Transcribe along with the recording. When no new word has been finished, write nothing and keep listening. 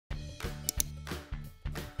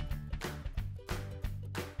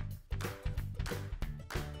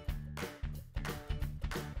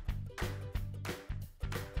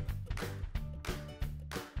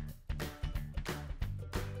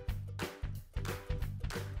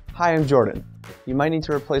Hi, I'm Jordan. You might need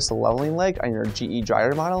to replace the leveling leg on your GE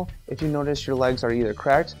dryer model if you notice your legs are either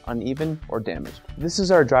cracked, uneven, or damaged. This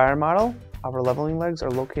is our dryer model. Our leveling legs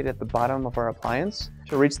are located at the bottom of our appliance.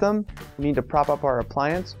 To reach them, we need to prop up our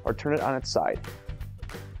appliance or turn it on its side.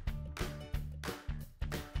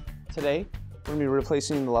 Today, we're going to be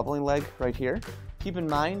replacing the leveling leg right here. Keep in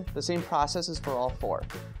mind, the same process is for all four.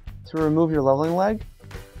 To remove your leveling leg,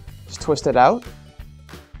 just twist it out.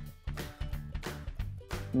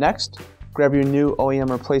 Next, grab your new OEM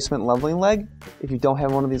replacement leveling leg. If you don't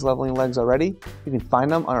have one of these leveling legs already, you can find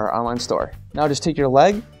them on our online store. Now just take your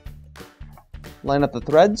leg, line up the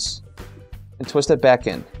threads, and twist it back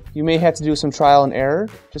in. You may have to do some trial and error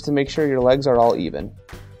just to make sure your legs are all even.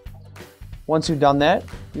 Once you've done that,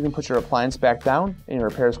 you can put your appliance back down and your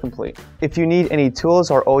repair is complete. If you need any tools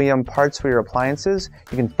or OEM parts for your appliances,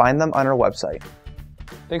 you can find them on our website.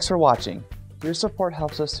 Thanks for watching. Your support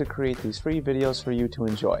helps us to create these free videos for you to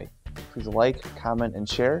enjoy. Please like, comment, and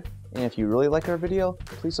share. And if you really like our video,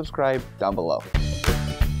 please subscribe down below.